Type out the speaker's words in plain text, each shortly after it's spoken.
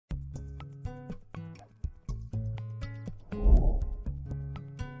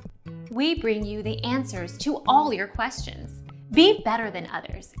We bring you the answers to all your questions. Be better than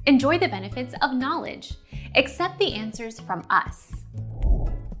others. Enjoy the benefits of knowledge. Accept the answers from us.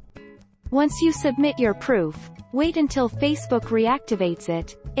 Once you submit your proof, wait until Facebook reactivates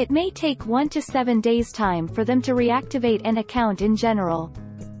it. It may take 1 to 7 days time for them to reactivate an account in general.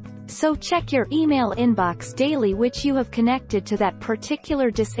 So check your email inbox daily which you have connected to that particular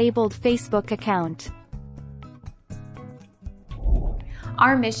disabled Facebook account.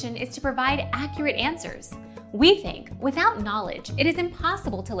 Our mission is to provide accurate answers. We think without knowledge, it is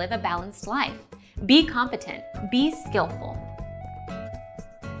impossible to live a balanced life. Be competent, be skillful.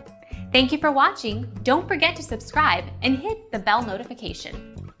 Thank you for watching. Don't forget to subscribe and hit the bell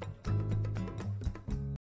notification.